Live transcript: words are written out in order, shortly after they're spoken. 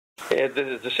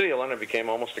The city of London became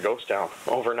almost a ghost town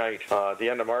overnight. At the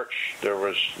end of March, there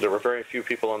were very few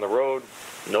people on the road,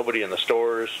 nobody in the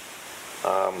stores.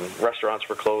 Restaurants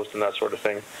were closed and that sort of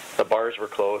thing. The bars were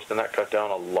closed, and that cut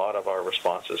down a lot of our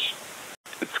responses.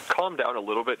 It's calmed down a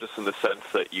little bit, just in the sense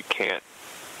that you can't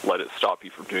let it stop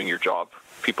you from doing your job.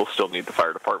 People still need the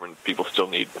fire department. People still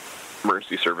need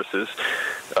emergency services.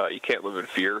 You can't live in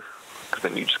fear, because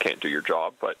then you just can't do your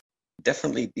job. But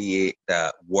definitely the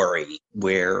worry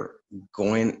where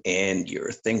going in,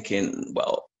 you're thinking,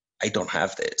 well, I don't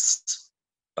have this,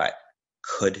 but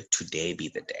could today be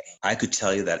the day? I could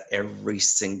tell you that every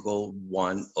single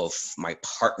one of my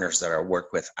partners that I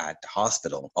work with at the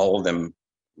hospital, all of them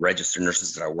registered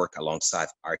nurses that I work alongside,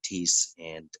 RTs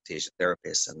and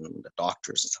physiotherapists and the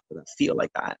doctors and stuff that feel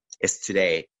like that, is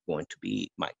today going to be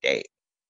my day.